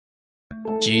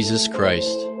Jesus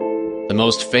Christ, the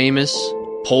most famous,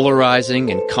 polarizing,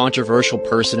 and controversial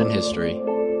person in history.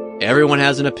 Everyone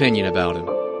has an opinion about him.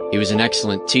 He was an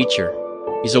excellent teacher.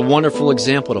 He's a wonderful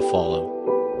example to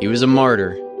follow. He was a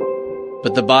martyr.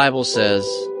 But the Bible says,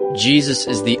 Jesus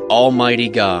is the Almighty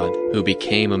God who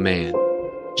became a man.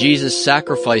 Jesus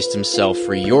sacrificed himself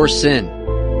for your sin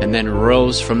and then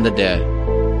rose from the dead.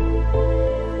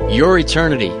 Your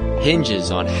eternity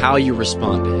hinges on how you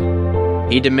respond to him.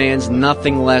 He demands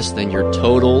nothing less than your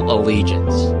total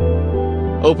allegiance.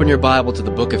 Open your Bible to the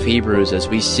book of Hebrews as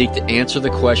we seek to answer the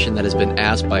question that has been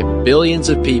asked by billions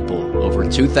of people over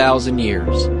 2,000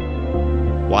 years.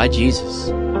 Why Jesus?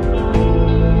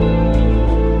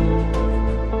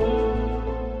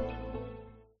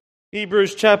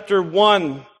 Hebrews chapter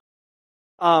 1.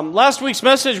 Last week's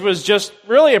message was just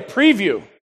really a preview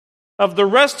of the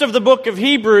rest of the book of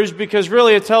Hebrews, because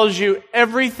really it tells you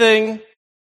everything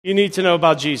you need to know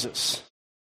about Jesus.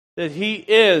 That he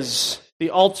is the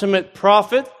ultimate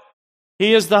prophet,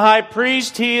 he is the high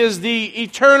priest, he is the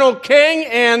eternal king,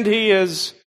 and he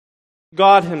is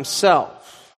God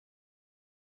himself.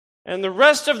 And the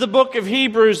rest of the book of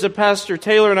Hebrews that Pastor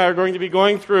Taylor and I are going to be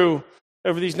going through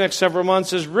over these next several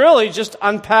months is really just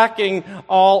unpacking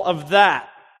all of that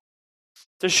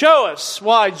to show us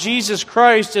why Jesus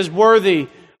Christ is worthy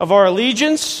of our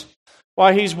allegiance,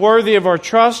 why he's worthy of our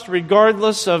trust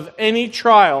regardless of any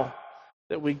trial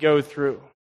that we go through.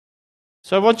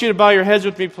 So I want you to bow your heads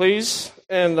with me, please,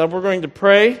 and we're going to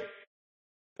pray.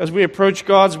 As we approach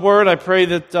God's Word, I pray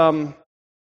that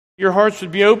your hearts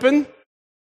would be open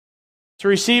to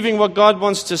receiving what God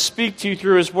wants to speak to you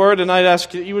through His Word, and I'd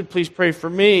ask that you would please pray for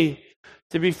me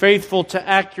to be faithful to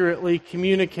accurately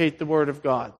communicate the Word of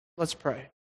God. Let's pray.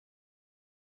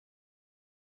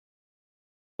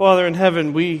 Father in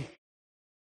heaven, we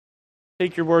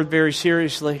take your Word very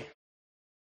seriously.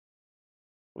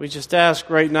 We just ask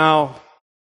right now,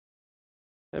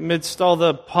 amidst all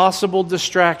the possible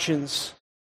distractions,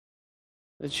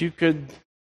 that you could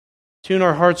tune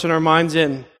our hearts and our minds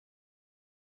in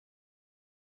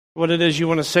what it is you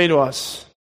want to say to us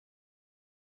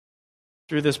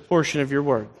through this portion of your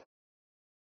word.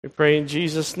 We pray in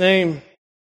Jesus' name.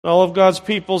 All of God's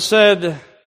people said,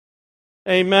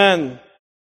 amen.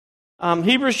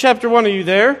 Hebrews chapter 1, are you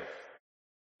there?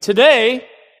 Today,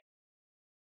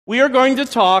 we are going to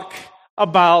talk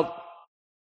about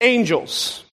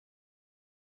angels.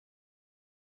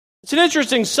 It's an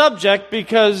interesting subject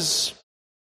because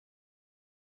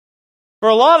for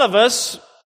a lot of us,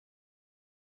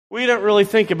 we don't really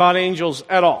think about angels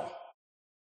at all,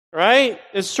 right?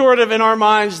 It's sort of in our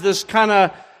minds this kind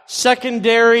of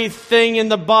secondary thing in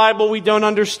the Bible we don't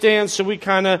understand, so we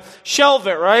kind of shelve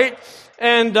it, right?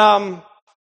 And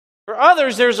for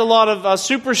others, there's a lot of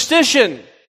superstition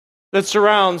that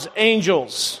surrounds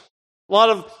angels. A lot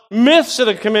of myths that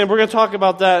have come in. We're going to talk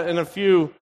about that in a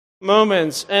few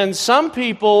moments. And some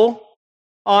people,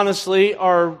 honestly,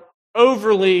 are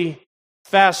overly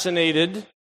fascinated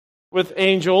with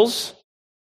angels.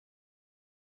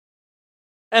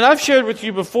 And I've shared with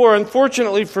you before,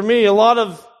 unfortunately for me, a lot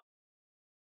of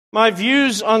my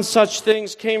views on such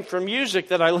things came from music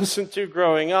that I listened to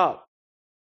growing up.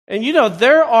 And you know,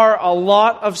 there are a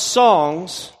lot of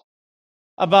songs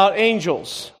about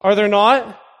angels, are there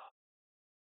not?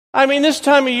 I mean, this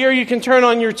time of year you can turn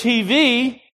on your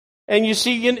TV and you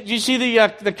see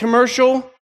the commercial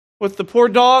with the poor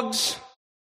dogs,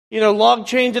 log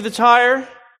chained to the tire.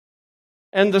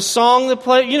 And the song that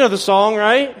play, you know the song,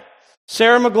 right?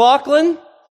 Sarah McLachlan?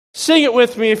 Sing it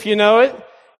with me if you know it.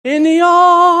 In the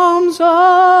arms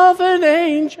of an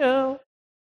angel.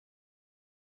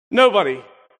 Nobody.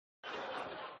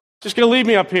 Just going to leave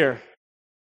me up here.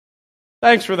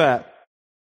 Thanks for that.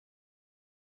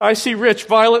 I see Rich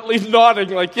violently nodding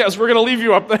like, yes, we're going to leave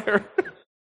you up there.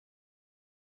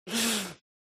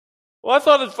 Well, I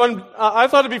thought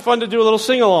it'd be fun to do a little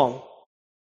sing-along.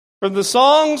 From the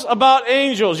songs about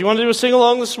angels. You want to do a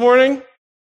sing-along this morning?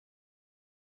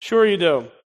 Sure you do.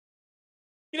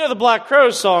 You know the Black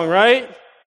Crowes song, right?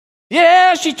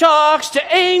 Yeah, she talks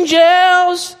to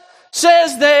angels,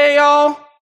 says they all.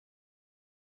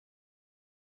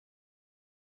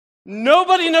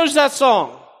 Nobody knows that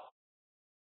song.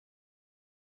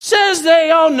 Says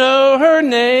they all know her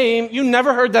name. You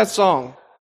never heard that song.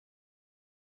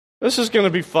 This is going to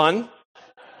be fun.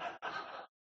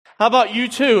 How about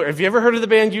U2? Have you ever heard of the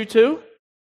band U2?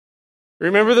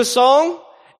 Remember the song?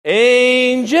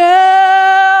 Angel,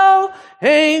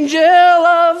 angel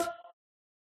of...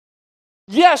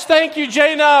 Yes, thank you,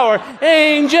 Jay Nauer.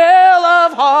 Angel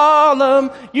of Harlem.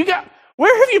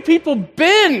 Where have you people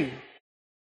been?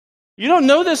 You don't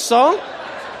know this song?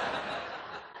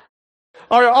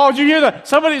 Oh, did you hear that?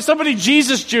 Somebody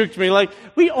Jesus juked me. Like,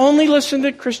 we only listen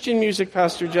to Christian music,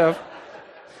 Pastor Jeff.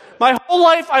 My whole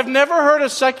life, I've never heard a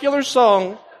secular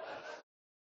song.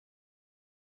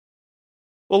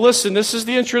 Well, listen, this is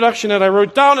the introduction that I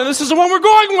wrote down, and this is the one we're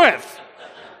going with.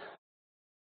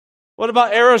 What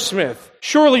about Aerosmith?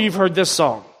 Surely you've heard this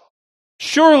song.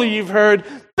 Surely you've heard,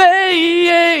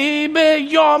 baby,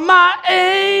 you're my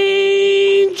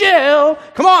angel.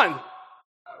 Come on.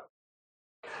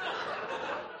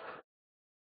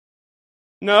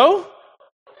 No?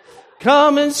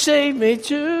 Come and save me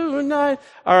tonight.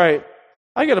 All right.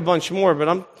 I got a bunch more, but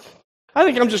I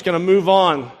think I'm just going to move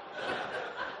on.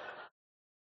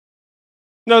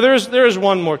 No, there is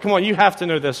one more. Come on, you have to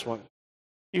know this one.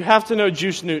 You have to know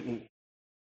Juice Newton.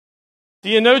 Do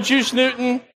you know Juice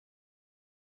Newton?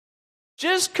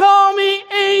 Just call me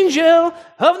angel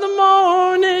of the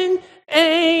morning,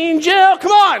 angel.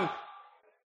 Come on.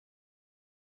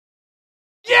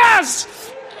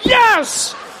 Yes!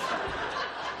 Yes!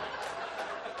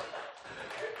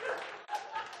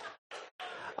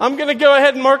 I'm going to go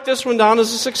ahead and mark this one down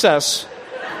as a success.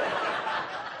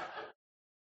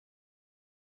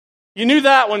 You knew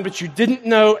that one, but you didn't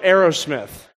know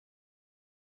Aerosmith.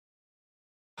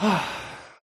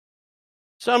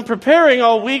 So I'm preparing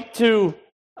all week to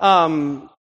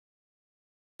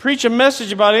preach a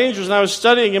message about angels, and I was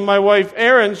studying, and my wife,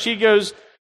 Erin, she goes,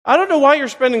 I don't know why you're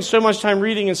spending so much time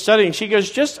reading and studying. She goes,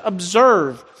 just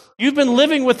observe. You've been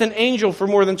living with an angel for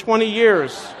more than 20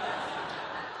 years.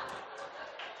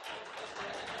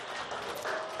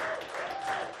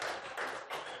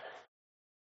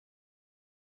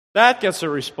 That gets a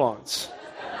response.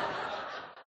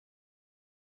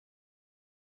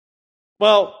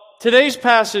 Well, today's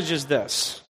passage is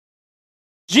this.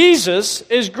 Jesus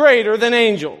is greater than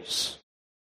angels.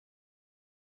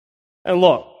 And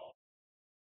look,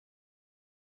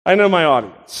 I know my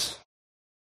audience.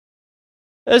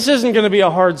 This isn't going to be a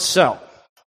hard sell,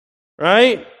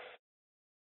 right?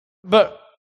 But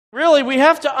really, we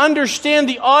have to understand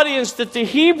the audience that the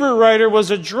Hebrew writer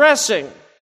was addressing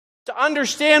to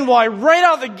understand why right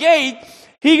out of the gate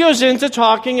he goes into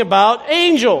talking about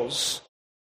angels.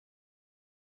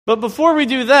 But before we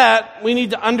do that, we need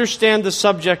to understand the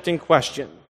subject in question.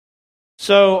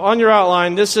 So on your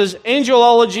outline, this is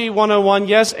Angelology 101.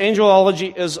 Yes,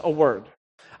 angelology is a word.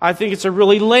 I think it's a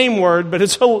really lame word, but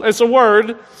it's a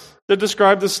word to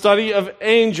describe the study of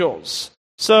angels.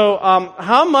 So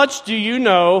how much do you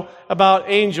know about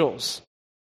angels?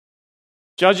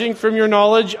 Judging from your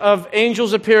knowledge of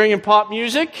angels appearing in pop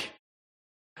music,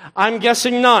 I'm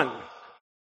guessing none.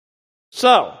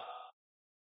 So,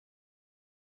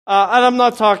 and I'm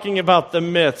not talking about the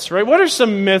myths, right? What are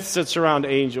some myths that surround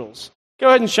angels? Go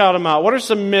ahead and shout them out. What are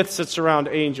some myths that surround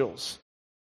angels?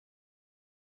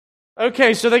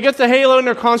 Okay, so they get the halo and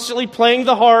they're constantly playing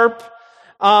the harp.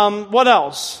 What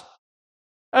else?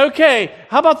 Okay,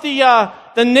 how about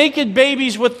the naked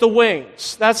babies with the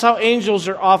wings? That's how angels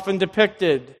are often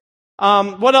depicted.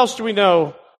 What else do we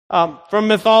know from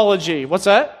mythology? What's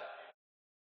that?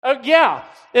 Oh, yeah,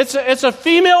 it's a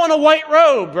female in a white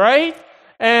robe, right?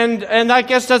 And I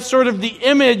guess that's sort of the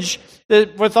image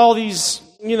that with all these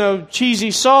cheesy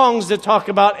songs that talk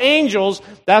about angels.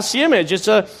 That's the image. It's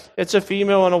a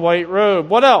female in a white robe.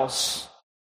 What else?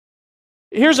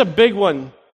 Here's a big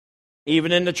one,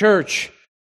 even in the church.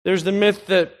 There's the myth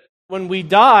that when we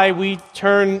die, we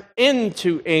turn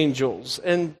into angels,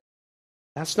 and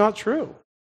that's not true.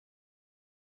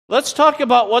 Let's talk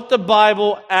about what the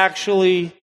Bible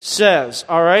actually says,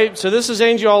 all right? So this is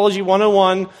Angelology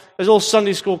 101. There's a little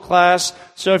Sunday school class,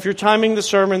 so if you're timing the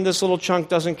sermon, this little chunk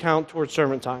doesn't count towards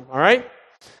sermon time, all right?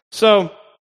 So,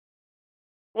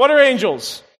 what are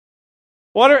angels?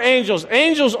 What are angels?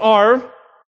 Angels are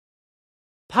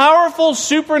powerful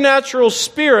supernatural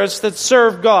spirits that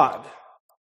serve God.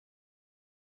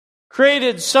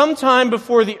 Created sometime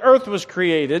before the earth was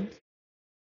created.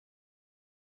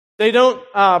 They don't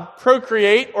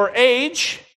procreate or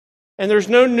age, and there's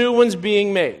no new ones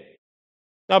being made.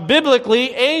 Now,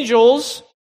 biblically, angels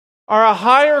are a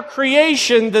higher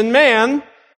creation than man,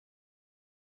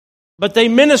 but they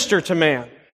minister to man.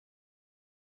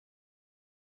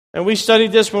 And we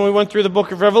studied this when we went through the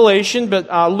book of Revelation, but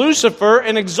Lucifer,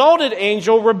 an exalted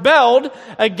angel, rebelled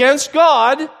against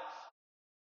God,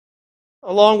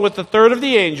 along with a third of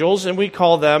the angels, and we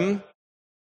call them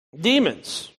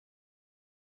demons.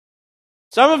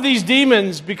 Some of these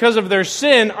demons, because of their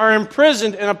sin, are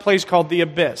imprisoned in a place called the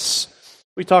abyss.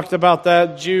 We talked about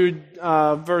that, Jude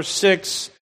verse 6,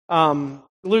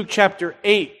 Luke chapter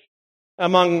 8,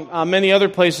 among many other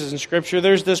places in Scripture.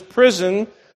 There's this prison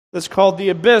that's called the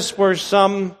abyss where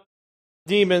some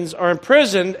demons are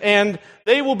imprisoned, and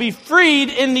they will be freed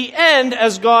in the end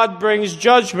as God brings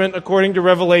judgment, according to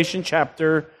Revelation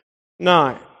chapter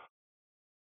 9.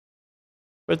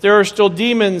 But there are still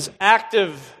demons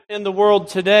active in the world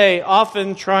today,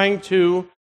 often trying to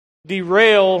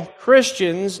derail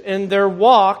Christians in their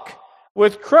walk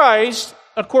with Christ,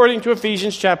 according to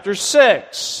Ephesians chapter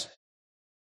 6.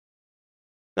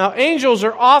 Now, angels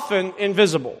are often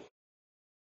invisible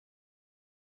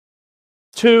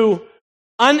to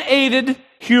unaided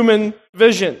human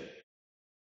vision.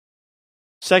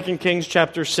 2 Kings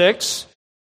chapter 6.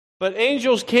 But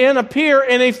angels can appear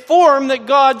in a form that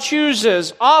God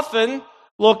chooses, often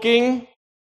looking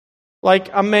like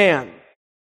a man.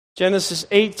 Genesis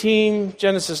 18,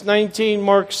 Genesis 19,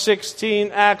 Mark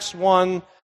 16, Acts 1,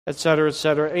 etc.,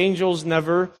 etc. Angels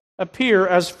never appear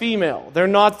as female. They're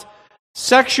not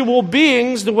sexual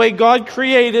beings the way God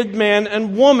created man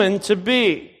and woman to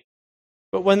be.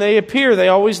 But when they appear, they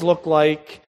always look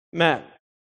like men.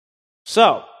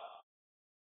 So,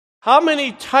 how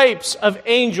many types of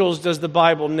angels does the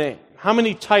Bible name? How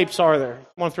many types are there?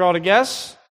 Want to throw out a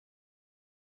guess?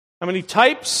 How many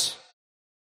types?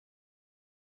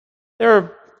 There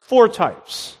are 4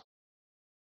 types.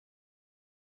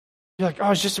 You're like, oh, I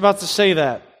was just about to say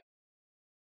that.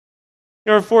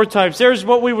 There are 4 types. There's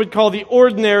what we would call the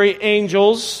ordinary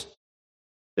angels.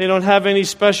 They don't have any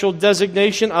special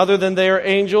designation other than they are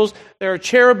angels. There are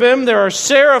cherubim, there are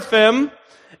seraphim,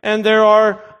 and there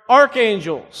are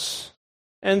archangels.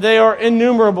 And they are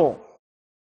innumerable.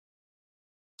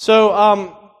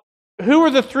 So, who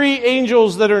are the 3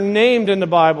 angels that are named in the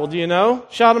Bible? Do you know?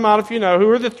 Shout them out if you know. Who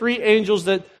are the 3 angels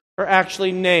that are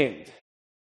actually named?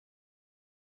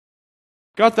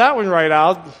 Got that one right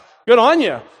out. Good on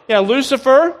you. Yeah,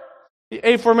 Lucifer, the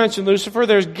aforementioned Lucifer.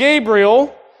 There's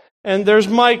Gabriel, and there's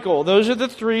Michael. Those are the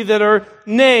 3 that are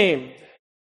named.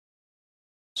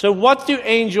 So what do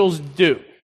angels do?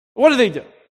 What do they do?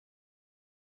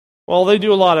 Well, they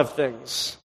do a lot of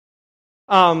things.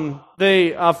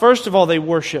 First of all, they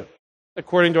worship.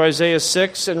 According to Isaiah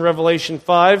 6 and Revelation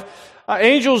 5.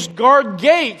 Angels guard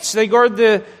gates. They guard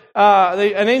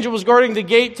an angel was guarding the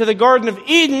gate to the Garden of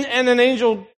Eden, and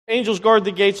angels guard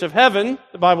the gates of heaven,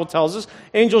 the Bible tells us.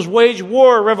 Angels wage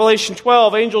war, Revelation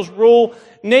 12. Angels rule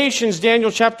nations, Daniel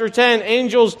chapter 10.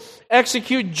 Angels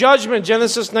execute judgment,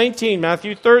 Genesis 19,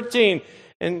 Matthew 13.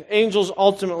 And angels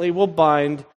ultimately will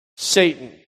bind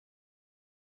Satan.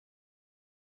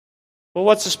 But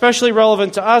what's especially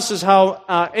relevant to us is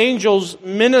how angels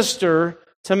minister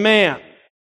to man.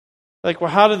 Like, well,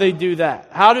 how do they do that?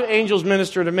 How do angels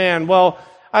minister to man? Well,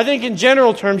 I think in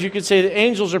general terms you could say that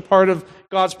angels are part of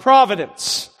God's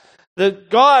providence. That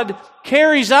God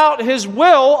carries out His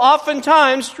will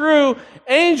oftentimes through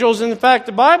angels. And in fact,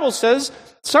 the Bible says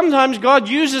sometimes God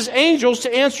uses angels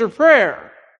to answer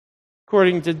prayer,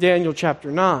 according to Daniel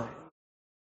chapter 9.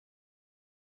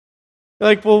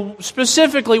 Like, well,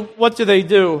 specifically, what do they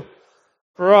do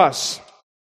for us?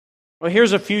 Well,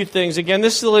 here's a few things. Again,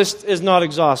 this list is not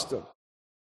exhaustive.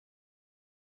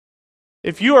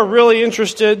 If you are really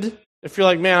interested, if you're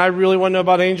like, man, I really want to know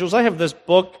about angels, I have this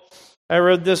book I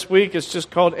read this week. It's just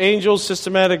called Angels,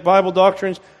 Systematic Bible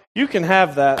Doctrines. You can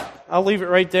have that. I'll leave it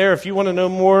right there. If you want to know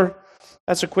more,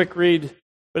 that's a quick read.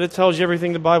 But it tells you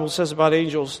everything the Bible says about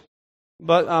angels.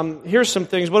 But here's some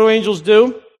things. What do angels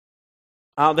do?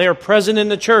 They are present in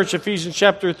the church, Ephesians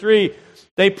chapter 3.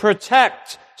 They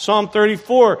protect, Psalm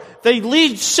 34. They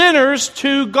lead sinners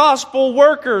to gospel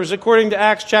workers, according to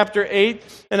Acts chapter 8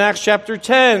 and Acts chapter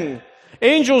 10.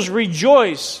 Angels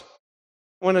rejoice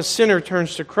when a sinner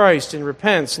turns to Christ and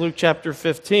repents, Luke chapter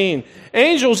 15.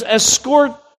 Angels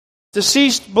escort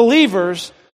deceased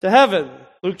believers to heaven,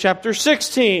 Luke chapter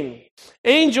 16.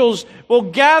 Angels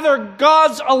will gather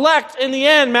God's elect in the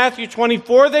end, Matthew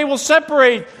 24. They will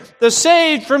separate the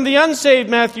saved from the unsaved,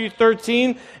 Matthew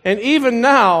 13. And even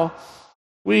now,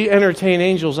 we entertain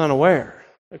angels unaware,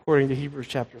 according to Hebrews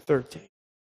chapter 13.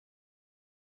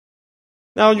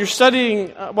 Now,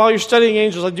 while you're studying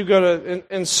angels, I do go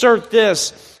to insert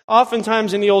this.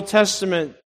 Oftentimes in the Old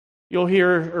Testament, you'll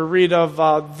hear or read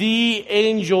of the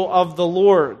angel of the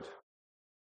Lord.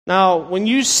 Now, when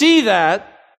you see that,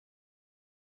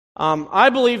 I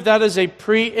believe that is a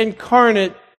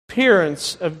pre-incarnate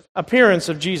appearance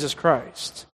of Jesus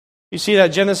Christ. You see that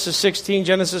Genesis 16,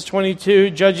 Genesis 22,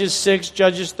 Judges 6,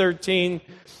 Judges 13.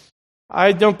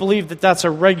 I don't believe that that's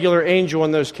a regular angel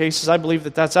in those cases. I believe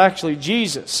that that's actually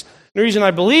Jesus. The reason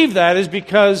I believe that is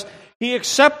because He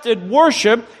accepted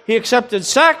worship, He accepted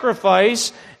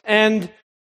sacrifice, and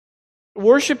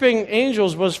worshiping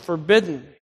angels was forbidden.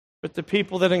 But the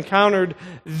people that encountered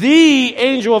the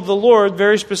angel of the Lord,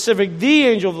 very specific, the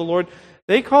angel of the Lord,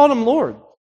 they called him Lord.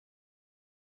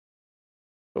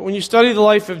 But when you study the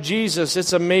life of Jesus,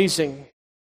 it's amazing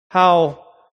how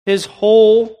his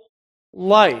whole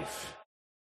life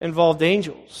involved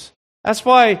angels. That's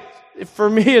why, for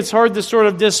me, it's hard to sort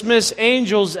of dismiss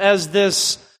angels as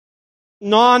this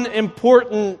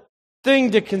non-important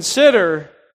thing to consider.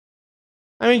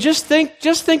 I mean, just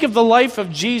think of the life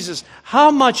of Jesus,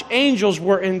 how much angels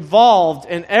were involved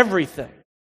in everything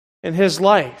in his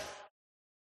life.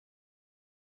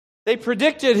 They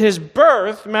predicted his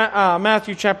birth,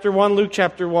 Matthew chapter 1, Luke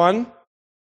chapter 1.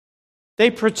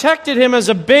 They protected him as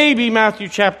a baby, Matthew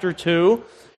chapter 2.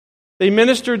 They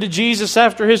ministered to Jesus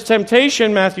after his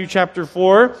temptation, Matthew chapter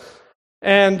 4.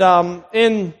 And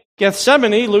in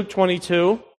Gethsemane, Luke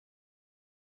 22,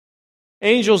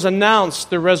 angels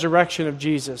announced the resurrection of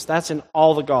Jesus. That's in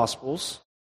all the Gospels.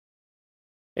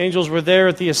 Angels were there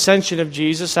at the ascension of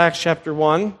Jesus, Acts chapter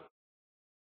 1.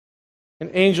 And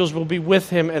angels will be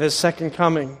with him at his second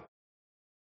coming,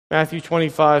 Matthew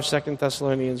 25, 2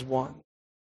 Thessalonians 1.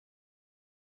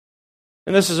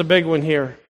 And this is a big one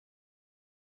here,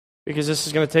 because this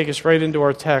is going to take us right into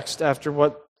our text after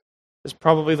what is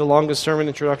probably the longest sermon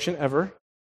introduction ever.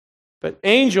 But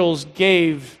angels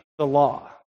gave the law.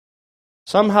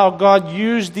 Somehow God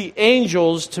used the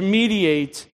angels to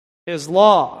mediate his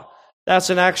law.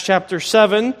 That's in Acts chapter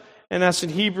 7, and that's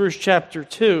in Hebrews chapter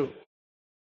 2.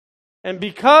 And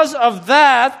because of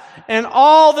that, and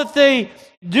all that they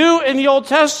do in the Old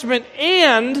Testament,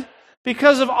 and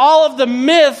because of all of the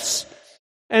myths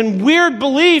and weird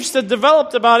beliefs that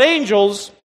developed about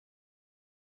angels,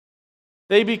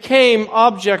 they became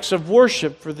objects of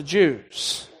worship for the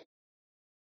Jews.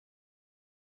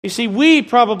 You see, we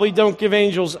probably don't give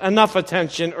angels enough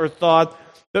attention or thought,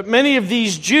 but many of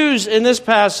these Jews in this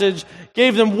passage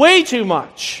gave them way too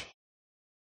much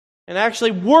and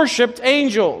actually worshipped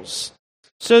angels.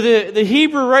 So the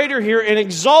Hebrew writer here, in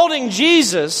exalting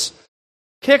Jesus,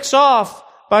 kicks off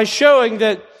by showing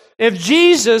that if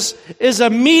Jesus is a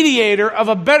mediator of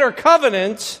a better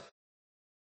covenant,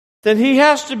 then he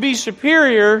has to be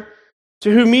superior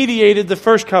to who mediated the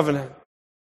first covenant.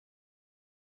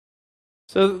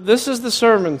 So this is the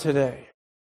sermon today.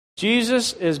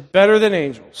 Jesus is better than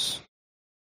angels.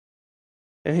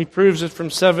 And he proves it from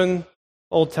 7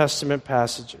 Old Testament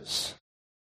passages.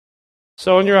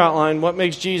 So in your outline, what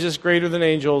makes Jesus greater than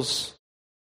angels?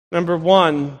 Number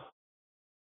 1,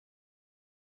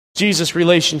 Jesus'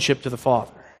 relationship to the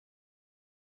Father.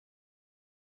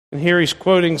 And here he's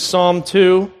quoting Psalm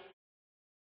 2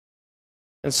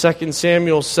 and 2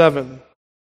 Samuel 7.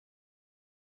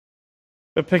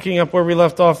 But picking up where we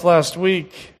left off last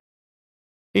week,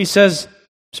 he says,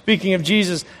 speaking of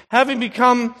Jesus, having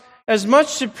become as much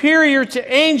superior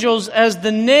to angels as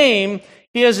the name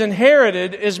he has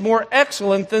inherited is more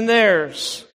excellent than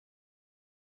theirs.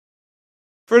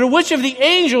 For to which of the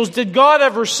angels did God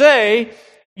ever say,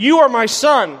 "You are my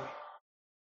son.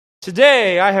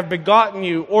 Today I have begotten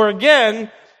you"? Or again,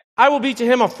 "I will be to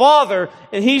him a father,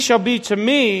 and he shall be to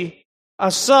me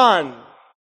a son"?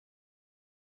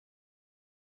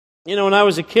 You know, when I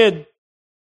was a kid,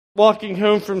 walking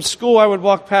home from school, I would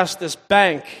walk past this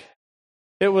bank.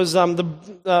 It was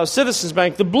the Citizens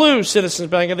Bank, the blue Citizens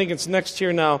Bank. I think it's next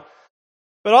here now.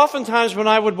 But oftentimes when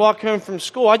I would walk home from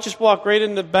school, I'd just walk right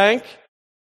into the bank.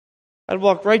 I'd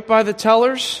walk right by the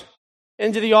tellers,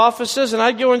 into the offices, and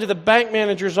I'd go into the bank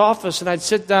manager's office and I'd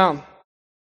sit down.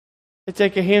 I'd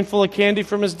take a handful of candy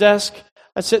from his desk.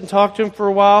 I'd sit and talk to him for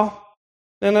a while.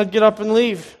 Then I'd get up and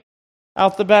leave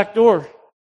out the back door.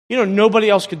 You know, nobody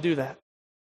else could do that.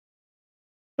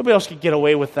 Nobody else could get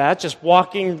away with that, just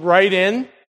walking right in.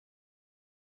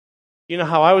 You know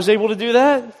how I was able to do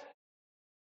that?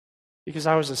 Because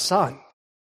I was a son.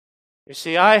 You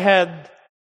see, I had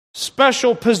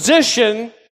special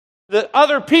position that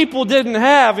other people didn't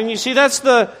have. And you see, that's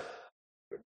the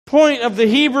point of the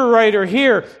Hebrew writer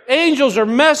here. Angels are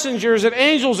messengers and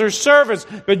angels are servants.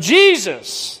 But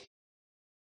Jesus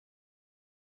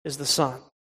is the Son.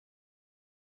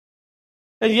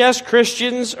 And yes,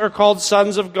 Christians are called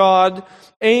sons of God.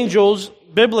 Angels,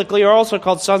 biblically, are also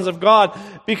called sons of God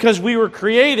because we were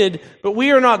created, but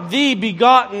we are not the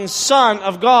begotten Son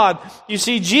of God. You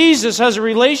see, Jesus has a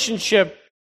relationship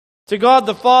to God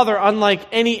the Father unlike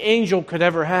any angel could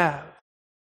ever have.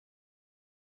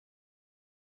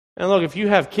 And look, if you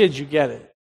have kids, you get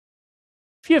it.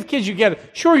 If you have kids, you get it.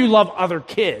 Sure, you love other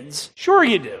kids. Sure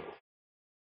you do.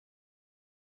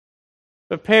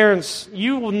 But parents,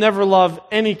 you will never love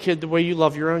any kid the way you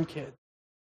love your own kid.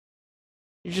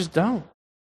 You just don't.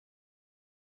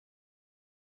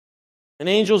 And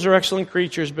angels are excellent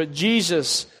creatures, but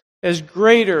Jesus is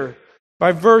greater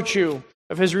by virtue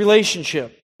of his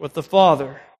relationship with the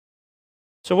Father.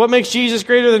 So what makes Jesus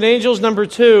greater than angels? Number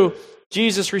 2,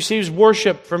 Jesus receives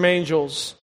worship from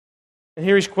angels. And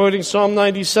here he's quoting Psalm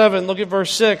 97. Look at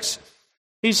verse 6.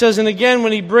 He says, and again,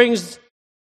 when he brings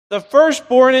the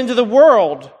firstborn into the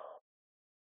world,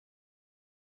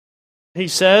 he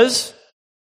says,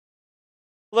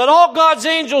 let all God's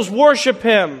angels worship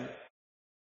him.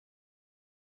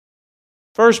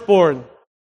 Firstborn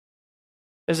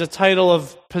is a title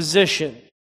of position.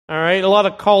 All right? A lot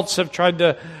of cults have tried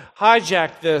to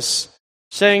hijack this,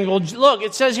 saying, well, look,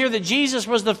 it says here that Jesus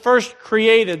was the first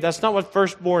created. That's not what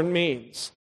firstborn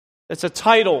means. It's a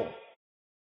title.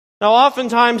 Now,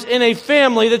 oftentimes in a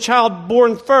family, the child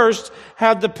born first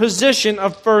had the position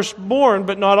of firstborn,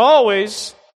 but not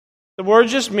always. The word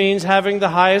just means having the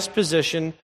highest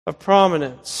position of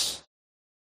prominence.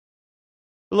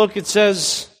 Look, it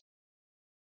says,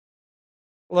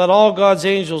 let all God's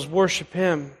angels worship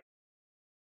him.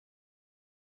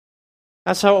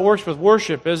 That's how it works with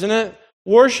worship, isn't it?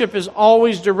 Worship is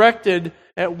always directed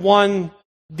at one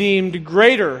deemed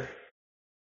greater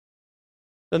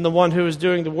than the one who is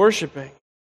doing the worshiping.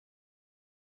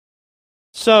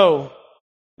 So,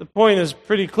 the point is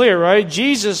pretty clear, right?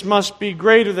 Jesus must be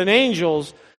greater than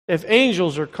angels if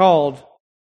angels are called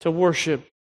to worship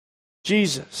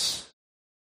Jesus.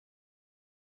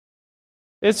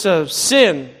 It's a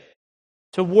sin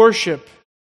to worship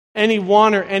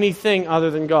anyone or anything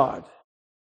other than God.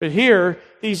 But here,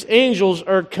 these angels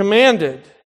are commanded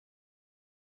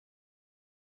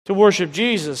to worship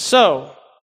Jesus. So,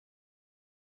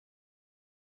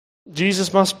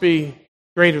 Jesus must be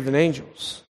greater than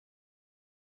angels.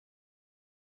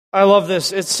 I love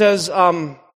this. It says,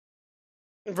 in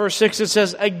verse 6, it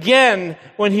says, again,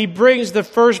 when he brings the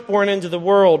firstborn into the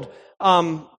world.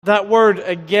 That word,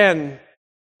 again,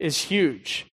 is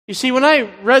huge. You see, when I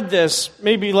read this,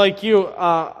 maybe like you,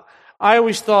 I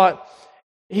always thought,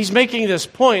 he's making this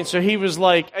point, so he was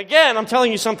like, again, I'm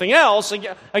telling you something else.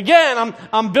 Again,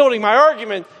 I'm building my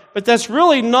argument. But that's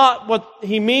really not what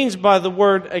he means by the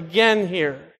word again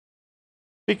here.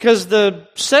 Because the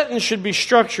sentence should be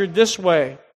structured this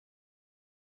way.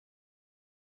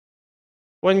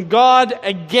 When God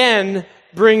again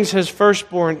brings his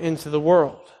firstborn into the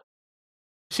world.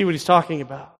 See what he's talking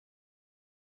about?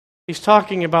 He's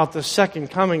talking about the second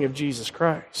coming of Jesus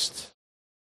Christ.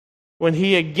 When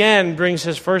he again brings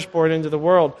his firstborn into the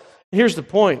world. Here's the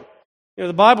point.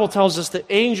 The Bible tells us that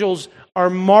angels are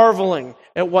marveling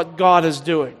at what God is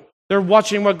doing. They're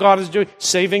watching what God is doing,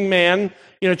 saving man,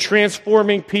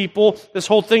 transforming people, this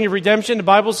whole thing of redemption. The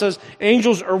Bible says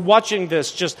angels are watching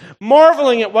this, just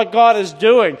marveling at what God is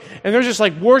doing. And they're just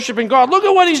like worshiping God. Look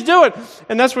at what he's doing.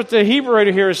 And that's what the Hebrew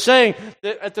writer here is saying,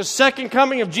 that at the second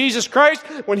coming of Jesus Christ,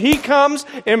 when he comes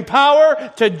in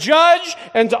power to judge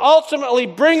and to ultimately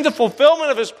bring the fulfillment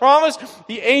of his promise,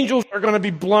 the angels are going to be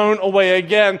blown away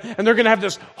again. And they're going to have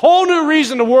this whole new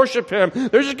reason to worship him.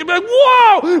 They're just going to be like,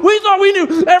 whoa, we thought we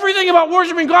knew everything about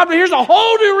worshiping God, but here's a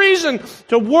whole new reason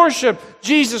to worship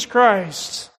Jesus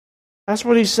Christ. That's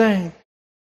what he's saying.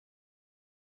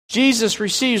 Jesus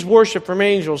receives worship from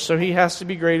angels, so he has to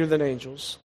be greater than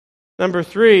angels. Number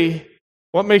 3,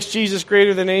 what makes Jesus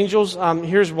greater than angels?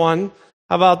 Here's one.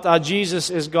 How about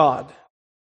Jesus is God?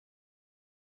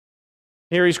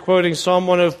 Here he's quoting Psalm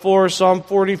 104, Psalm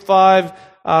 45,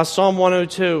 Psalm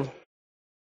 102.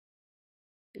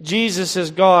 Jesus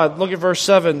is God. Look at verse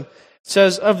 7. It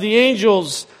says, of the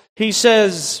angels, he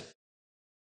says,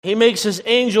 he makes his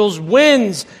angels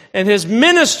winds and his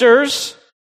ministers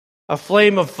a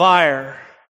flame of fire.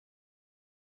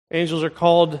 Angels are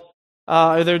called,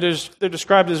 they're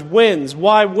described as winds.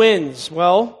 Why winds?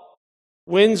 Well,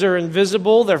 winds are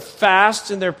invisible, they're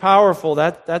fast, and they're powerful.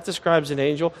 That describes an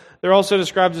angel. They're also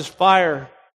described as fire.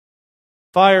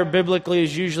 Fire biblically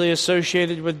is usually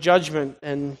associated with judgment,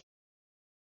 and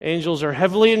angels are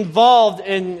heavily involved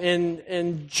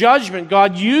in judgment.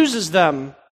 God uses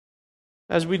them,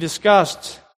 as we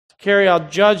discussed, to carry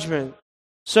out judgment.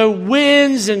 So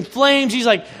winds and flames, he's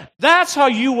like, that's how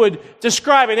you would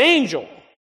describe an angel.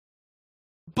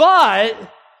 But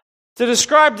to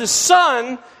describe the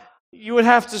Son, you would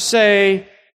have to say,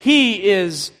 he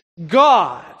is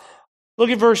God.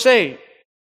 Look at verse 8.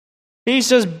 He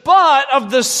says, but of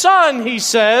the Son, he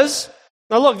says.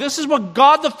 Now look, this is what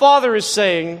God the Father is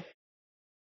saying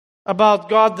about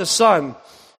God the Son.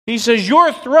 He says,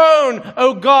 your throne,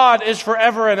 O God, is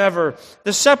forever and ever.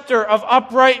 The scepter of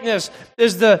uprightness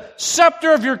is the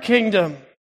scepter of your kingdom.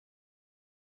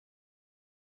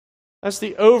 That's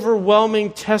the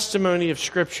overwhelming testimony of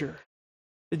Scripture.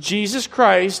 That Jesus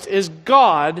Christ is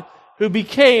God who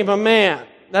became a man.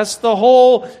 That's the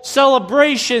whole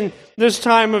celebration this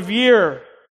time of year.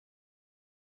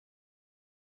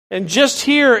 And just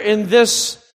here in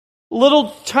this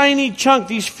little tiny chunk,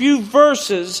 these few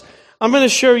verses, I'm going to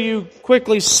show you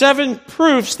quickly 7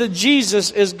 proofs that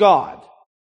Jesus is God.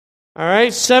 All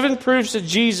right, 7 proofs that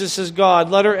Jesus is God.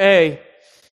 Letter A.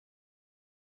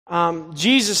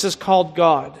 Jesus is called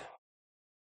God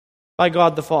by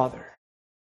God the Father.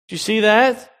 Do you see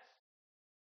that?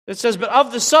 It says, but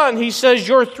of the Son, he says,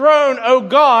 your throne, O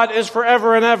God, is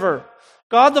forever and ever.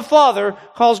 God the Father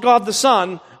calls God the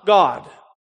Son God.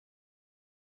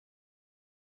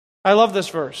 I love this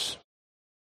verse.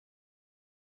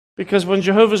 Because when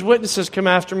Jehovah's Witnesses come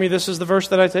after me, this is the verse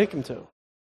that I take them to.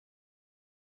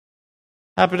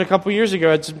 Happened a couple years ago.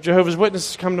 I had some Jehovah's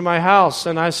Witnesses come to my house,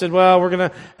 and I said, well, we're going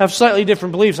to have slightly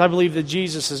different beliefs. I believe that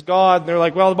Jesus is God. And they're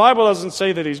like, well, the Bible doesn't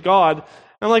say that he's God. And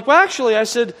I'm like, well, actually, I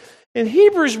said, in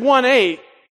Hebrews 1:8,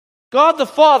 God the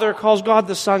Father calls God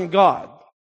the Son God.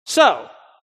 So,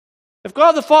 if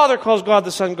God the Father calls God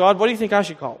the Son God, what do you think I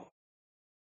should call him?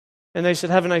 And they said,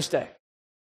 have a nice day.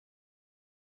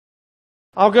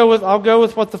 I'll go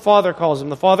with what the Father calls him.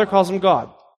 The Father calls him God.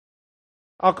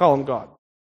 I'll call him God.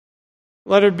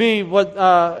 Letter B,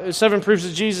 7 proofs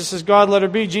that Jesus is God. Letter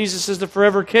B, Jesus is the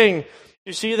forever King.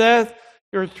 You see that?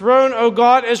 Your throne, O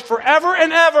God, is forever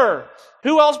and ever.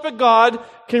 Who else but God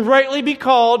can rightly be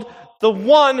called the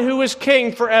one who is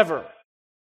King forever?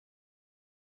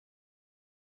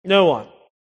 No one.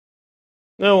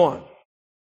 No one.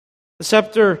 The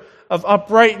scepter of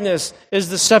uprightness is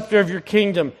the scepter of your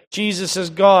kingdom. Jesus is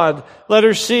God.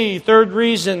 Letter C, third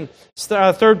proof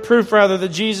that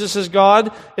Jesus is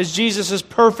God, is Jesus is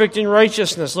perfect in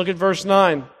righteousness. Look at verse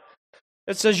 9.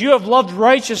 It says, you have loved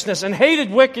righteousness and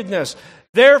hated wickedness.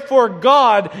 Therefore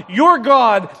God, your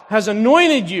God, has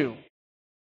anointed you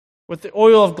with the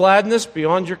oil of gladness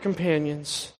beyond your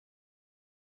companions.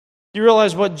 Do you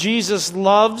realize what Jesus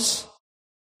loves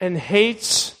and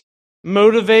hates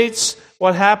motivates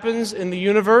what happens in the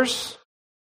universe?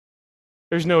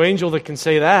 There's no angel that can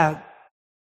say that.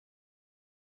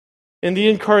 In the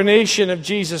incarnation of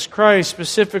Jesus Christ,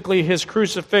 specifically his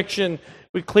crucifixion,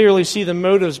 we clearly see the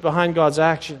motives behind God's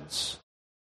actions.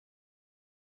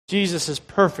 Jesus is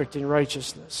perfect in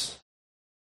righteousness.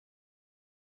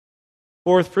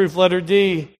 Fourth proof, letter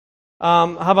D.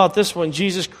 How about this one?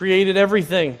 Jesus created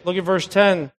everything. Look at verse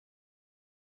 10.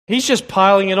 He's just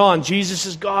piling it on. Jesus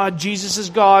is God, Jesus is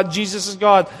God, Jesus is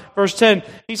God. Verse 10,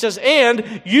 he says,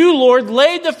 and you, Lord,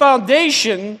 laid the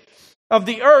foundation of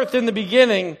the earth in the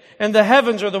beginning, and the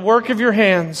heavens are the work of your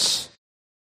hands.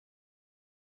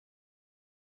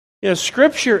 You know,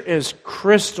 Scripture is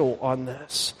crystal on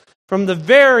this. From the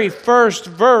very first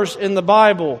verse in the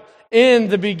Bible, in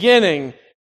the beginning,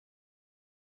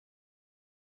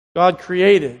 God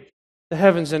created the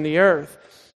heavens and the earth.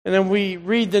 And then we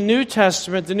read the New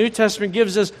Testament. The New Testament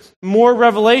gives us more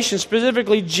revelation.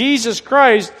 Specifically, Jesus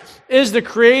Christ is the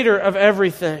creator of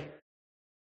everything.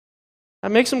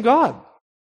 That makes him God.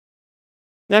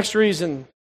 Next reason.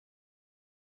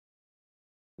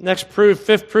 Next proof.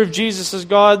 Fifth proof, Jesus is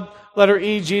God. Letter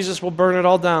E, Jesus will burn it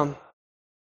all down.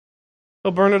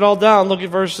 He'll burn it all down. Look at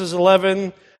verses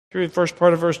 11 through the first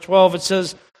part of verse 12. It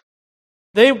says,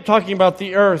 they talking about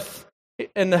the earth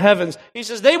and the heavens. He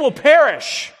says, they will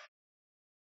perish,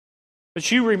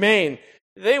 but you remain.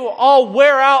 They will all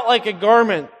wear out like a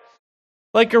garment.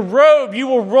 Like a robe, you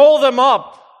will roll them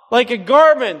up. Like a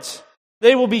garment,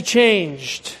 they will be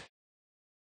changed.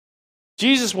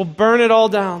 Jesus will burn it all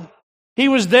down. He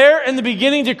was there in the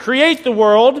beginning to create the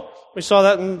world. We saw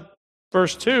that in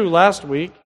verse 2 last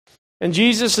week. And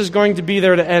Jesus is going to be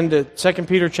there to end it. 2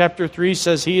 Peter chapter 3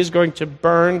 says he is going to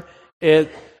burn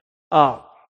it up.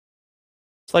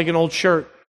 It's like an old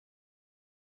shirt,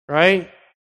 right?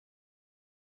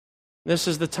 This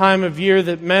is the time of year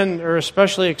that men are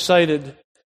especially excited.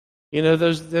 You know,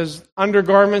 those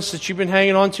undergarments that you've been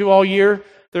hanging on to all year,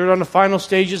 they're on the final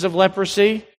stages of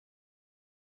leprosy.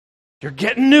 You're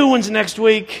getting new ones next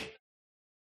week.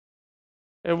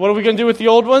 And what are we going to do with the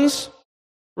old ones?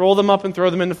 Roll them up and throw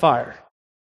them in the fire.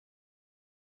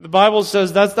 The Bible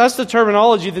says that's the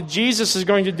terminology that Jesus is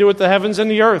going to do with the heavens and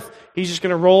the earth. He's just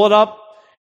going to roll it up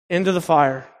into the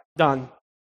fire. Done.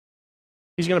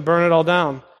 He's going to burn it all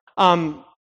down.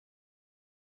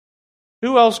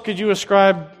 Who else could you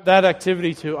ascribe that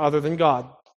activity to other than God?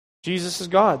 Jesus is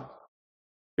God.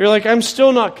 You're like, I'm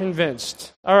still not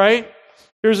convinced. All right?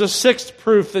 Here's a sixth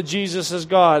proof that Jesus is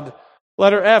God.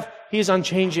 Letter F, he is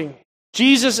unchanging.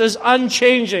 Jesus is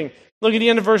unchanging. Look at the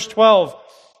end of verse 12.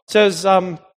 It says,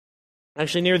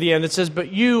 actually near the end, it says,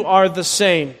 but you are the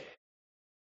same.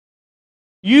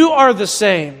 You are the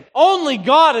same. Only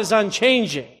God is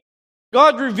unchanging.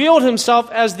 God revealed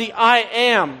himself as the I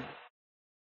am.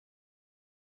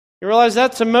 You realize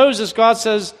that? To Moses, God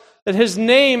says that his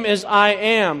name is I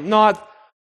am, not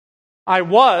I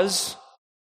was.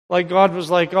 Like God was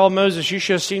like, oh, Moses, you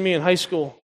should have seen me in high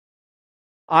school.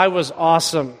 I was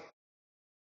awesome.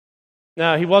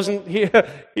 No, he wasn't. He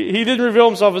didn't reveal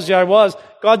himself as the I was.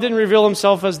 God didn't reveal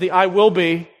himself as the I will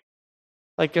be.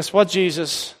 Like, guess what,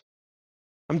 Jesus?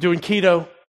 I'm doing keto.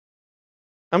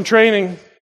 I'm training.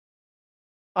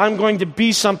 I'm going to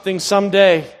be something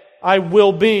someday. I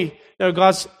will be. No,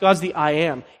 God's the I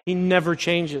am. He never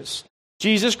changes.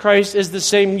 Jesus Christ is the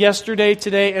same yesterday,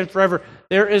 today, and forever.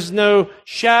 There is no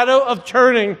shadow of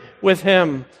turning with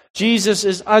him. Jesus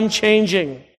is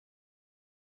unchanging.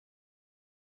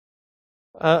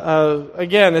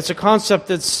 Again, it's a concept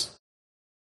that's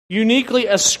uniquely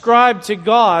ascribed to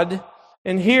God,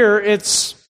 and here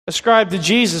it's ascribed to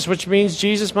Jesus, which means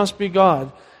Jesus must be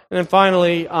God. And then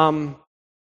finally,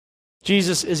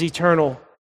 Jesus is eternal.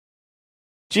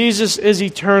 Jesus is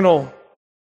eternal.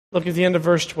 Look at the end of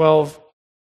verse 12.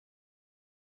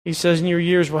 He says, and your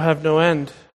years will have no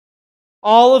end.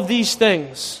 All of these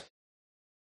things,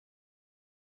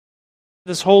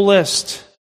 this whole list,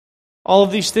 all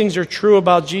of these things are true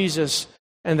about Jesus,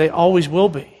 and they always will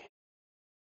be.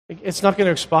 It's not going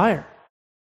to expire.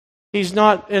 He's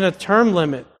not in a term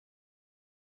limit.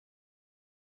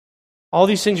 All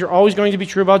these things are always going to be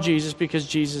true about Jesus because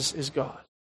Jesus is God.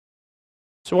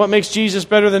 So what makes Jesus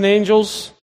better than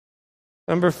angels?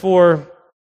 Number 4,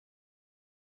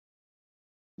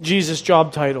 Jesus'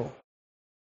 job title.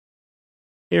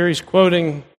 Here he's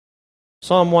quoting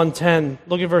Psalm 110.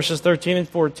 Look at verses 13 and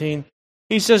 14.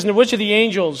 He says, "And which of the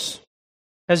angels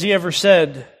has he ever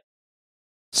said,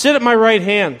 'Sit at my right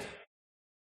hand,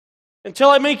 until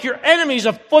I make your enemies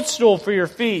a footstool for your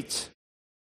feet'?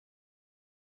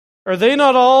 Are they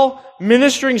not all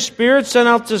ministering spirits sent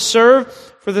out to serve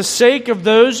for the sake of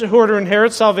those who are to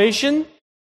inherit salvation?"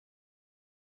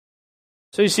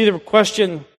 So you see the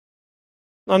question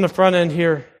on the front end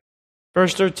here.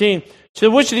 Verse 13. "To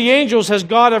which of the angels has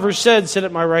God ever said, 'Sit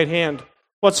at my right hand'?"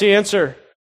 What's the answer?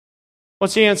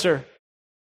 What's the answer?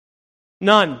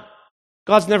 None.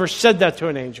 God's never said that to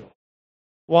an angel.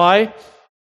 Why?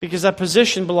 Because that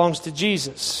position belongs to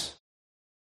Jesus.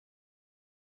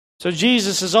 So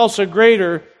Jesus is also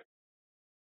greater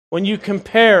when you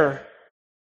compare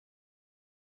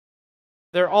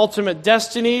their ultimate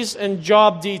destinies and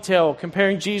job detail,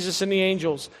 comparing Jesus and the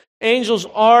angels. Angels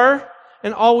are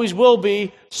and always will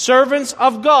be servants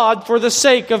of God for the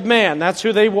sake of man. That's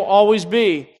who they will always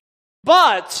be.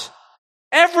 But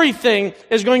everything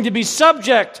is going to be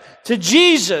subject to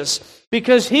Jesus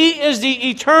because he is the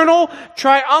eternal,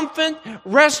 triumphant,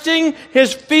 resting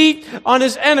his feet on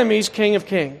his enemies, King of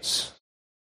Kings.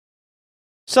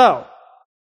 So,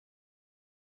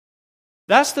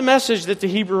 that's the message that the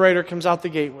Hebrew writer comes out the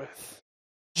gate with.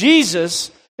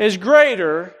 Jesus is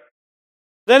greater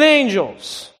than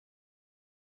angels.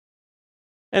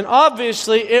 And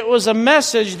obviously, it was a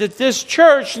message that this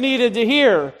church needed to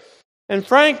hear. And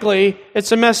frankly,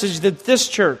 it's a message that this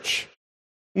church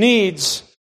needs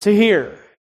to hear.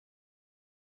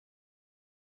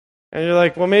 And you're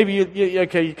like, well, maybe you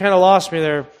kind of lost me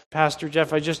there, Pastor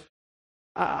Jeff.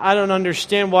 I don't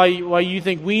understand why you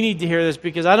think we need to hear this,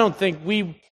 because I don't think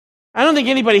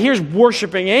anybody here is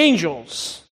worshiping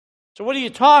angels. So what are you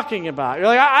talking about? You're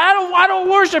like, I don't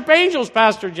worship angels,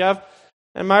 Pastor Jeff.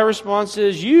 And my response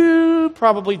is, you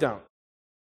probably don't.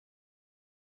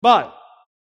 But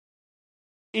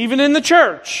even in the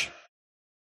church,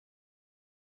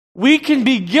 we can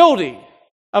be guilty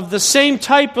of the same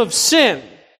type of sin,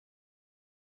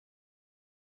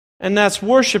 and that's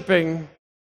worshiping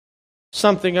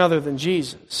something other than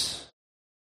Jesus.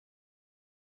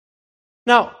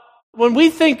 Now, when we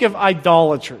think of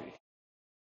idolatry,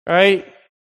 right,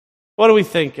 what do we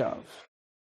think of?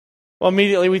 Well,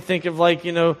 immediately we think of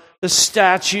the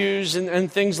statues and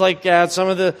things like that, some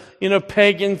of the,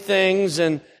 pagan things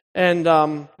and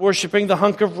worshiping the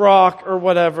hunk of rock or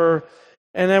whatever.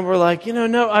 And then we're like,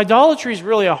 no, idolatry is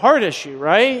really a heart issue,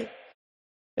 right?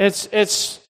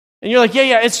 And you're like,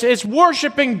 it's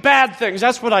worshiping bad things.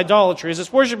 That's what idolatry is.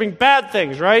 It's worshiping bad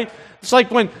things, right? It's like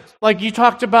when you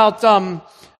talked about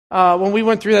when we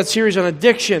went through that series on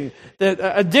addiction, that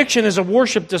addiction is a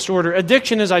worship disorder.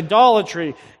 Addiction is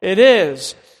idolatry. It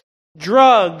is.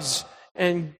 Drugs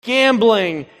and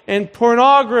gambling and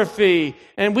pornography.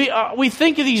 And we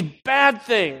think of these bad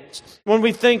things when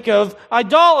we think of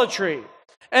idolatry.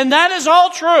 And that is all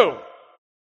true.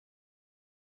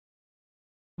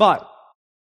 But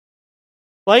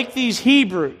like these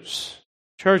Hebrews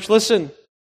Church, listen.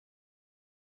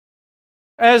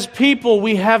 As people,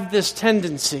 we have this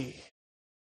tendency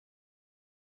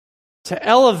to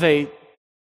elevate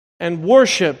and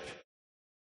worship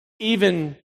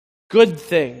even good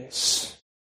things.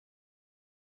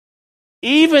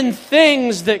 Even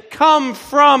things that come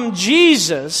from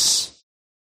Jesus,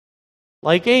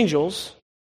 like angels,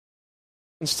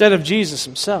 instead of Jesus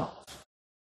himself.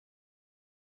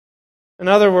 In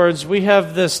other words, we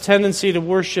have this tendency to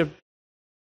worship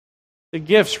the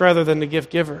gifts rather than the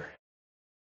gift giver.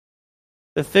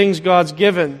 The things God's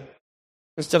given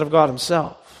instead of God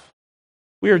himself.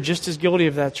 We are just as guilty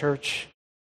of that, church.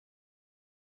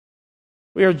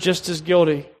 We are just as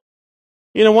guilty.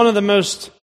 You know, one of the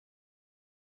most,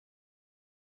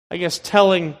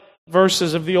 telling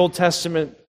verses of the Old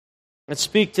Testament that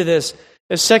speak to this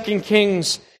is 2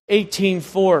 Kings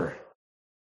 18:4,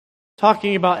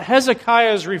 talking about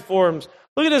Hezekiah's reforms.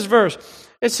 Look at this verse.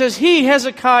 It says, he,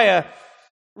 Hezekiah,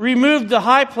 removed the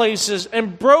high places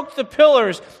and broke the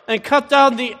pillars and cut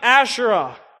down the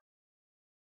Asherah.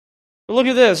 But look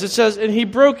at this. It says, and he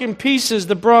broke in pieces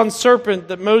the bronze serpent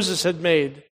that Moses had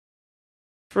made.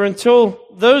 For until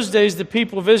those days, the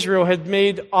people of Israel had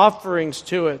made offerings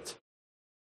to it.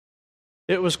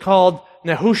 It was called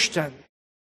Nehushtan.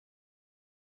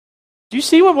 Do you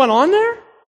see what went on there?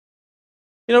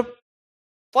 You know,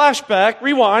 flashback,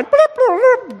 rewind,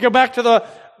 go back to the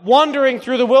wandering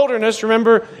through the wilderness.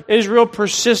 Remember, Israel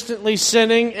persistently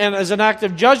sinning, and as an act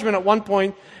of judgment at one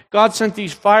point, God sent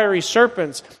these fiery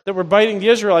serpents that were biting the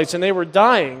Israelites, and they were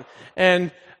dying.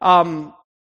 And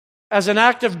as an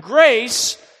act of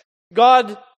grace,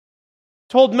 God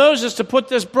told Moses to put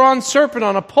this bronze serpent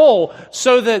on a pole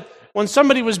so that when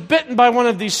somebody was bitten by one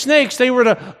of these snakes, they were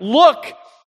to look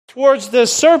towards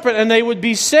this serpent and they would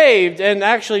be saved. And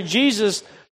actually, Jesus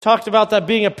talked about that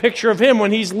being a picture of him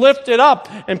when he's lifted up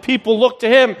and people look to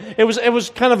him. It was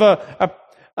kind of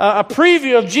a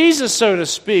preview of Jesus, so to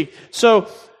speak. So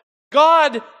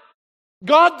God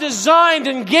designed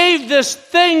and gave this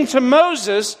thing to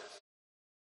Moses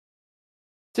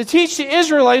to teach the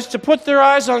Israelites to put their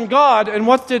eyes on God. And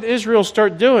what did Israel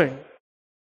start doing?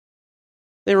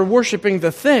 They were worshiping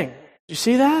the thing. Do you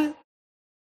see that?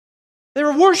 They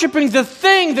were worshiping the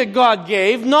thing that God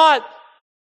gave, not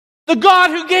the God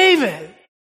who gave it.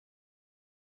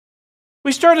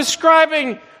 We start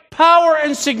ascribing power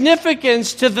and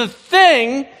significance to the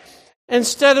thing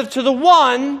instead of to the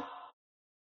one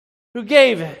who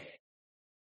gave it.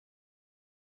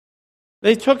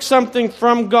 They took something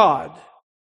from God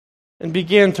and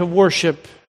began to worship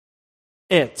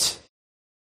it.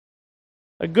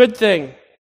 A good thing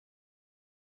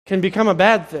can become a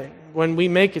bad thing when we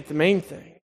make it the main thing.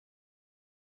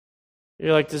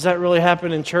 You're like, does that really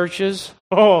happen in churches?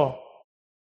 Oh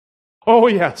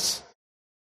yes.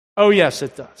 Oh yes,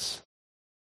 it does.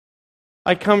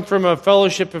 I come from a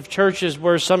fellowship of churches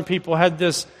where some people had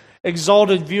this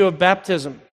exalted view of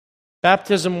baptism.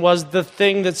 Baptism was the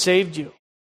thing that saved you.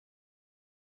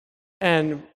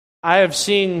 And I have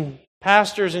seen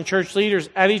pastors and church leaders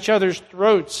at each other's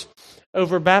throats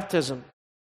over baptism.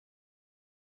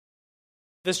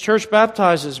 This church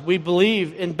baptizes. We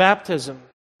believe in baptism.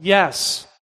 Yes,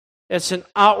 it's an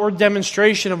outward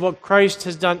demonstration of what Christ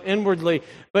has done inwardly.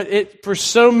 But for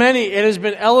so many, it has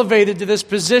been elevated to this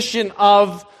position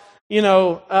of,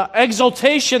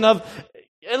 exaltation of,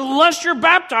 unless you're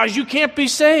baptized, you can't be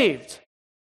saved.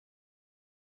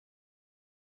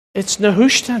 It's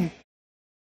Nehushtan.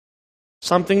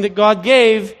 Something that God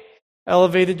gave,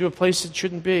 elevated to a place it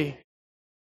shouldn't be.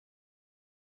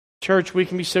 Church, we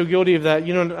can be so guilty of that.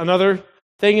 You know, another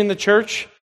thing in the church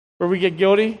where we get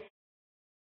guilty,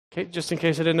 okay, just in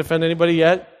case I didn't offend anybody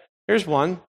yet, here's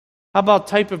one. How about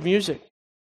type of music?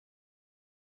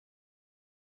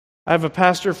 I have a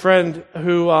pastor friend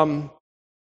who,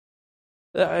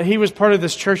 he was part of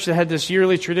this church that had this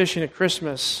yearly tradition at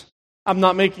Christmas. I'm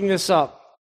not making this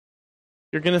up.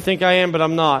 You're going to think I am, but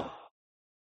I'm not.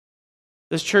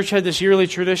 This church had this yearly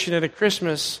tradition at a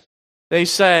Christmas. They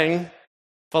sang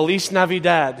Feliz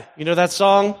Navidad. You know that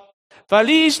song?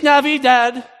 Feliz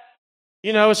Navidad.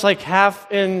 You know, it's like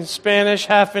half in Spanish,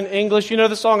 half in English. You know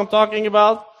the song I'm talking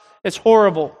about? It's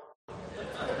horrible.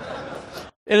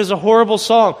 It is a horrible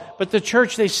song. But the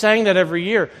church, they sang that every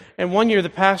year. And one year the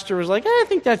pastor was like, I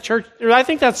think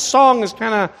that song is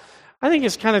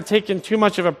kind of taken too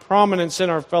much of a prominence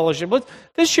in our fellowship. But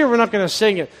this year we're not going to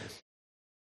sing it.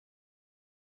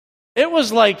 It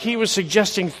was like he was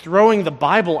suggesting throwing the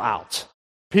Bible out.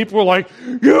 People were like,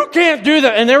 you can't do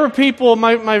that. And there were people,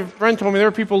 my friend told me, there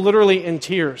were people literally in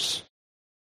tears.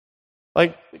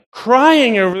 like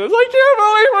crying over this. I can't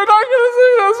believe we're not going to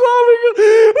sing that song because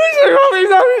we sing all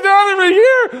these every time every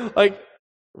year. Like,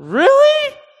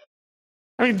 really?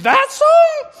 I mean, that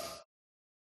song?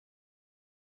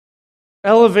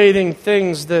 Elevating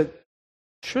things that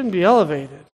shouldn't be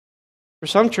elevated. For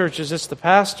some churches, it's the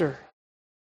pastor.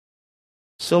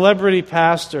 Celebrity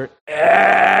pastor.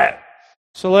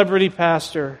 Celebrity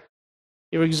pastor.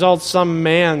 You exalt some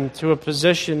man to a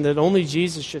position that only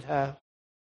Jesus should have.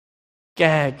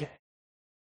 Gag.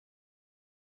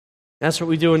 That's what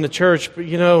we do in the church. But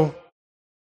even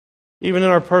in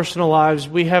our personal lives,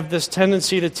 we have this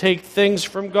tendency to take things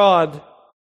from God,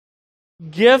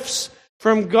 gifts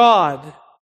from God,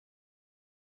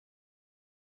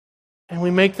 and we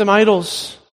make them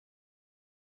idols.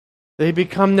 They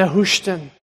become Nehushtan.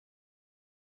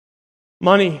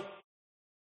 Money,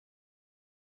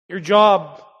 your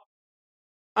job,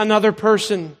 another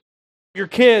person, your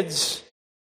kids,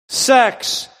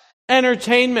 sex,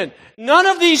 entertainment. None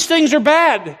of these things are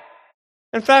bad.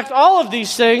 In fact, all of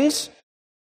these things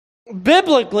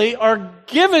biblically are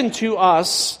given to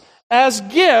us as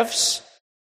gifts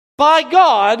by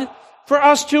God for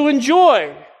us to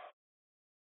enjoy,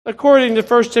 according to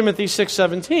 1 Timothy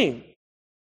 6:17.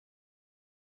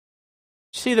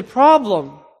 See, the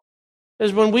problem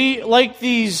is when we, like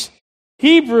these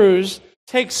Hebrews,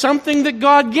 take something that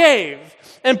God gave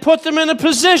and put them in a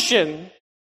position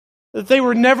that they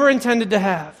were never intended to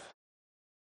have.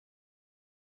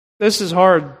 This is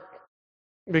hard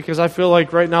because I feel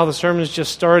like right now the sermon is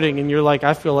just starting and you're like,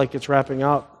 I feel like it's wrapping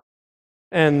up.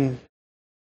 And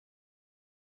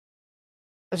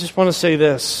I just want to say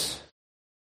this.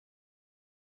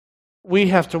 We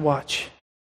have to watch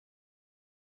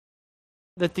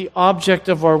that the object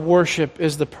of our worship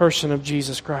is the person of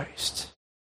Jesus Christ,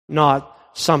 not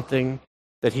something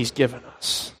that He's given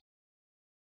us.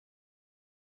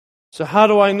 So how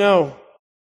do I know?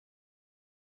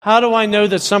 How do I know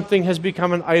that something has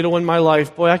become an idol in my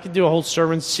life? Boy, I could do a whole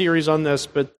sermon series on this,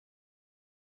 but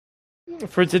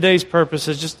for today's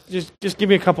purposes, just give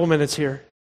me a couple minutes here.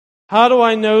 How do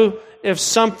I know if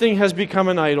something has become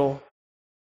an idol?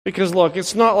 Because look,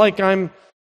 it's not like I'm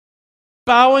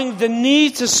bowing the knee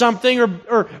to something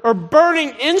or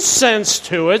burning incense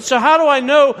to it. So how do I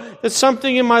know that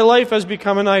something in my life has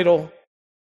become an idol?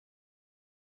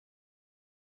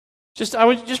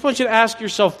 I just want you to ask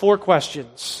yourself 4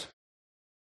 questions.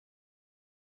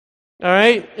 All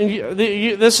right? And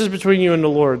this is between you and the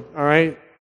Lord, all right?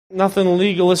 Nothing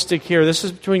legalistic here. This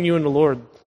is between you and the Lord.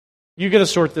 You got to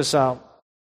sort this out.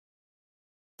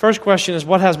 First question is,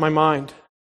 what has my mind?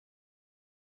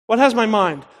 What has my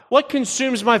mind? What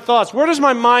consumes my thoughts? Where does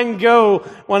my mind go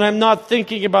when I'm not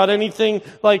thinking about anything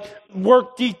like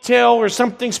work detail or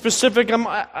something specific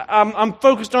I'm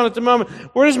focused on at the moment?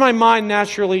 Where does my mind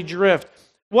naturally drift?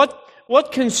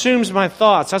 What consumes my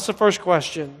thoughts? That's the first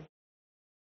question.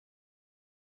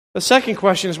 The second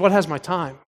question is, what has my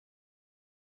time?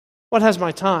 What has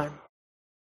my time?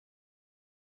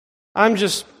 I'm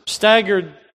just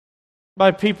staggered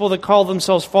by people that call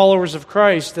themselves followers of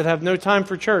Christ that have no time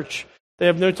for church. They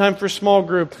have no time for small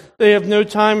group. They have no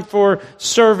time for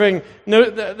serving. They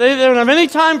don't have any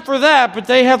time for that, but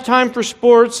they have time for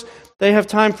sports. They have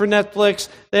time for Netflix.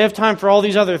 They have time for all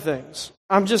these other things.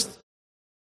 I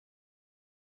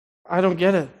don't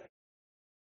get it.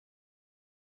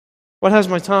 What has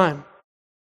my time?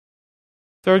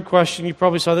 Third question, you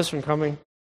probably saw this one coming.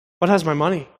 What has my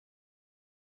money?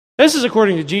 This is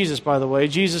according to Jesus, by the way.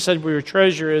 Jesus said, where your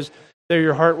treasure is, there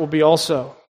your heart will be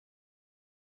also.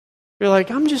 You're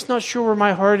like, I'm just not sure where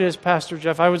my heart is, Pastor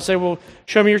Jeff. I would say, well,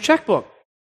 show me your checkbook.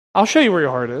 I'll show you where your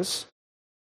heart is.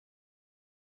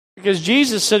 Because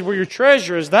Jesus said, where your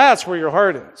treasure is, that's where your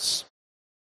heart is.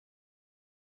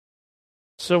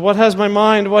 So what has my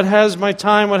mind? What has my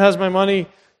time? What has my money?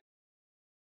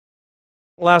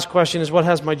 Last question is, what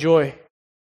has my joy?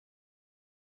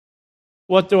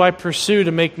 What do I pursue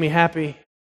to make me happy?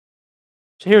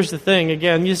 So here's the thing.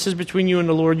 Again, this is between you and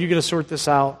the Lord. You got to sort this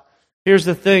out. Here's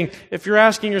the thing. If you're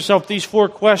asking yourself these 4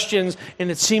 questions and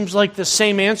it seems like the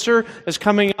same answer is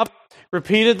coming up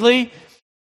repeatedly,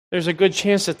 there's a good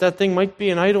chance that thing might be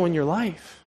an idol in your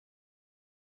life.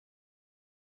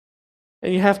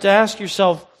 And you have to ask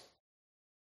yourself,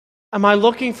 am I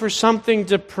looking for something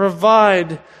to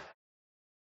provide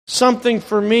something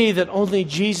for me that only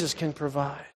Jesus can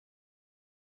provide?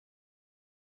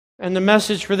 And the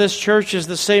message for this church is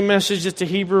the same message that the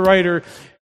Hebrew writer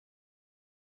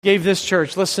gave this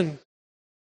church. Listen,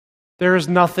 there is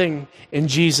nothing in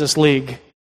Jesus' league.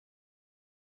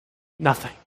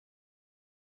 Nothing.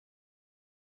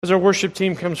 As our worship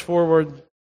team comes forward,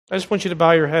 I just want you to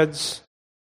bow your heads.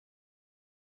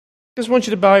 just want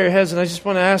you to bow your heads, and I just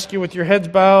want to ask you, with your heads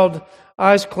bowed,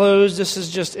 eyes closed, this is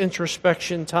just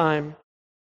introspection time.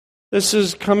 This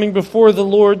is coming before the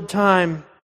Lord time.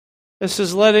 This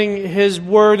is letting His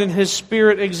Word and His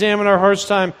Spirit examine our hearts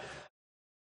time.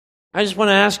 I just want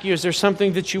to ask you, is there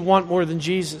something that you want more than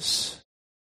Jesus?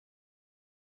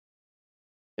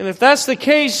 And if that's the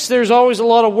case, there's always a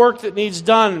lot of work that needs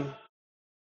done.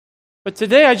 But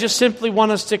today I just simply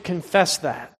want us to confess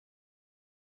that.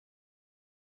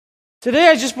 Today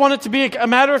I just want it to be a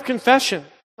matter of confession,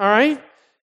 all right?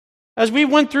 As we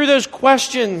went through those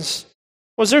questions,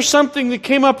 was there something that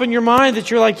came up in your mind that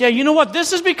you're like, yeah, you know what,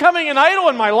 this is becoming an idol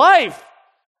in my life?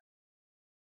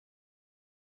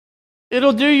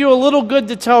 It'll do you a little good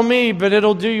to tell me, but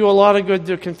it'll do you a lot of good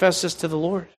to confess this to the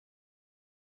Lord.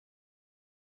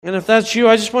 And if that's you,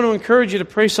 I just want to encourage you to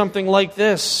pray something like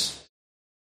this.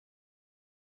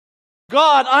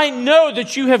 God, I know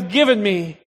that you have given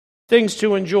me things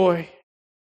to enjoy.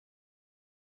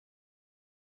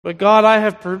 But God,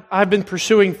 I've been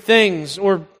pursuing things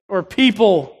or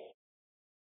people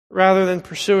rather than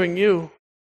pursuing you.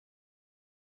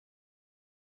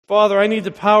 Father, I need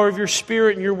the power of your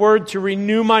Spirit and your Word to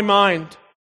renew my mind.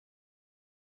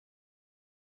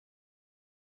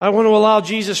 I want to allow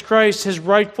Jesus Christ His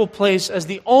rightful place as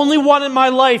the only one in my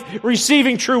life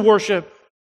receiving true worship.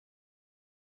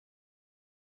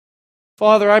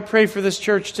 Father, I pray for this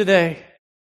church today.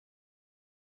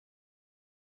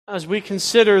 As we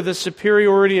consider the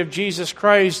superiority of Jesus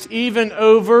Christ, even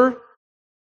over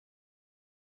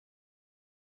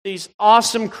these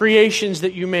awesome creations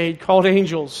that you made called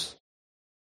angels.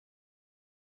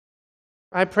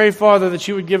 I pray, Father, that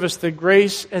you would give us the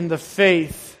grace and the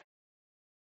faith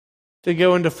to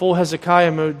go into full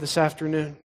Hezekiah mode this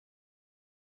afternoon.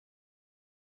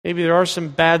 Maybe there are some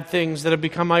bad things that have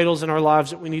become idols in our lives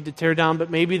that we need to tear down,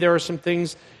 but maybe there are some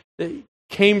things that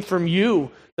came from you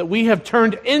that we have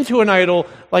turned into an idol,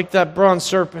 like that bronze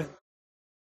serpent.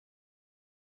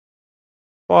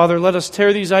 Father, let us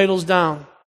tear these idols down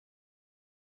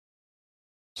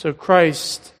so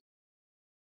Christ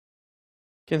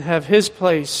can have His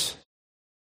place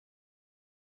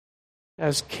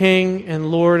as King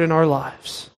and Lord in our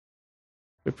lives.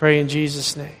 We pray in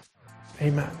Jesus' name.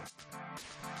 Amen.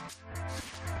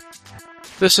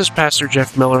 This is Pastor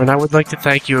Jeff Miller, and I would like to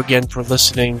thank you again for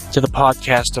listening to the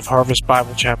podcast of Harvest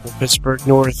Bible Chapel, Pittsburgh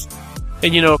North.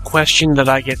 And a question that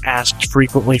I get asked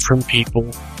frequently from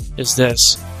people is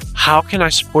this: how can I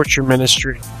support your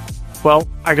ministry? Well,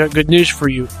 I got good news for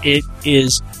you. It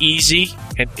is easy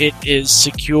and it is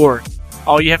secure.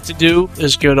 All you have to do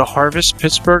is go to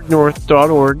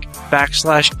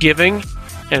harvestpittsburghnorth.org/giving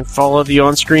and follow the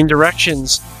on-screen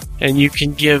directions, and you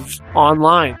can give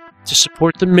online to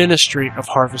support the ministry of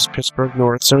Harvest Pittsburgh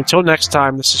North. So until next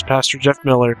time, this is Pastor Jeff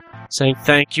Miller saying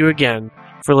thank you again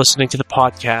for listening to the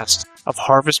podcast of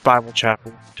Harvest Bible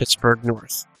Chapel, Pittsburgh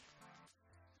North.